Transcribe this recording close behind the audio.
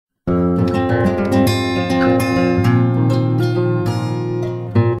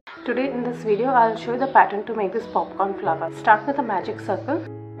video, I'll show you the pattern to make this popcorn flower. Start with a magic circle.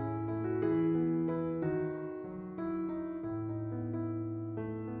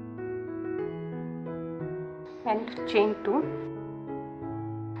 And chain 2.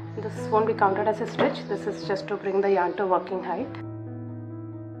 This won't be counted as a stitch. This is just to bring the yarn to working height.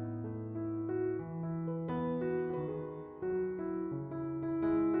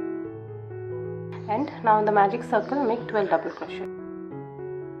 And now in the magic circle, make 12 double crochet.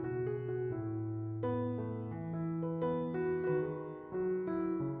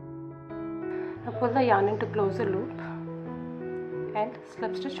 Now pull the yarn into closer loop and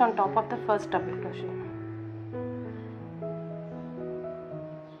slip stitch on top of the first double crochet.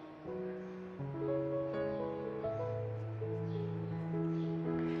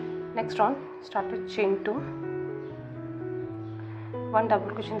 Next round, start with chain 2, 1 double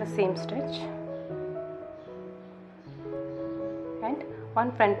crochet in the same stitch, and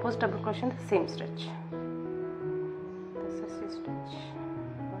 1 front post double crochet in the same stitch. This is your stitch.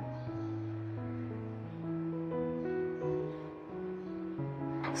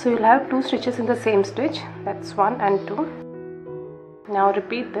 So you'll have 2 stitches in the same stitch, that's 1 and 2. Now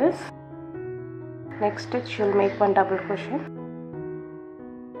repeat this. Next stitch you'll make 1 double crochet,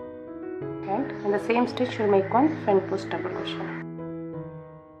 and in the same stitch you'll make 1 front post double crochet.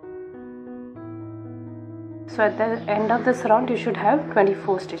 So at the end of this round you should have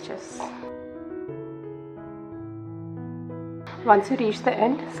 24 stitches. Once you reach the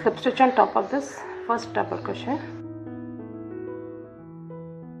end, slip stitch on top of this first double crochet.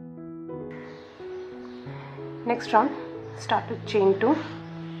 Next round, start with chain 2.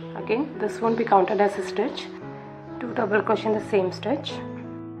 Again, this won't be counted as a stitch. 2 double crochet in the same stitch.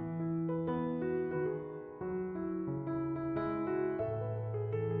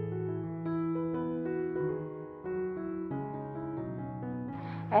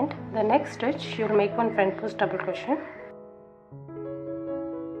 And the next stitch you will make 1 front post double crochet,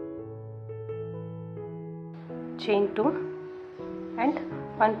 chain 2, and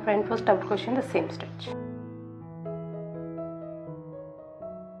 1 front post double crochet in the same stitch.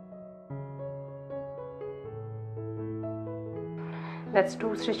 That's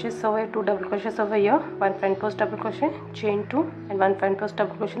 2 stitches over, 2 double crochets over here, 1 front post double crochet, chain 2, and 1 front post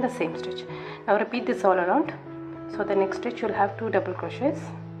double crochet in the same stitch. Now repeat this all around. So the next stitch you'll have 2 double crochets.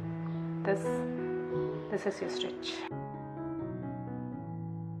 This is your stitch.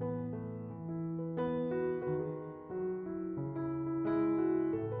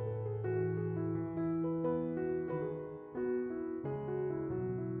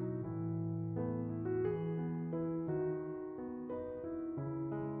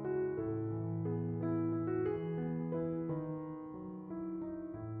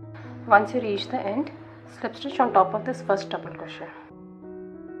 Once you reach the end, slip stitch on top of this first double crochet.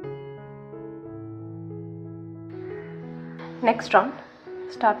 Next round,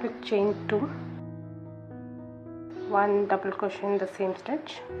 start with chain 2, 1 double crochet in the same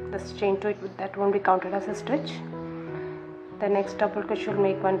stitch. This chain 2, that won't be counted as a stitch. The next double crochet will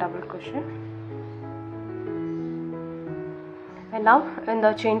make 1 double crochet. And now in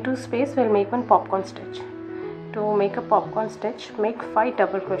the chain 2 space we'll make 1 popcorn stitch. To make a popcorn stitch, make 5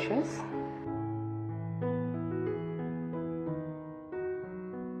 double crochets.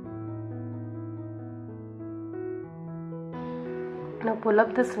 Now pull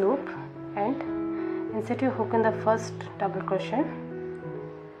up this loop and insert your hook in the first double crochet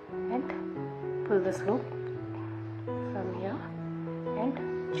and pull this loop from here and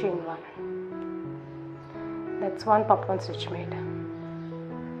chain 1. That's 1 popcorn stitch made.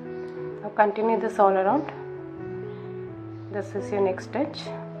 Now continue this all around. This is your next stitch,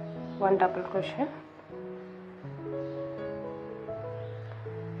 1 double crochet,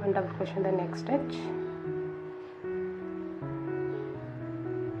 1 double crochet in the next stitch,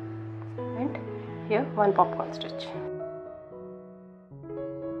 and here 1 popcorn stitch.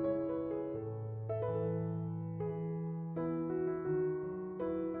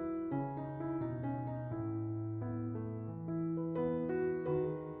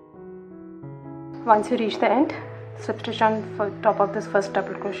 Once you reach the end, slip stitch on top of this first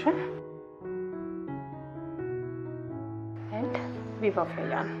double crochet and weave off your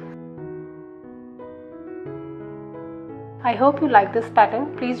yarn. I hope you like this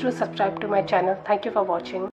pattern. Please do subscribe to my channel. Thank you for watching.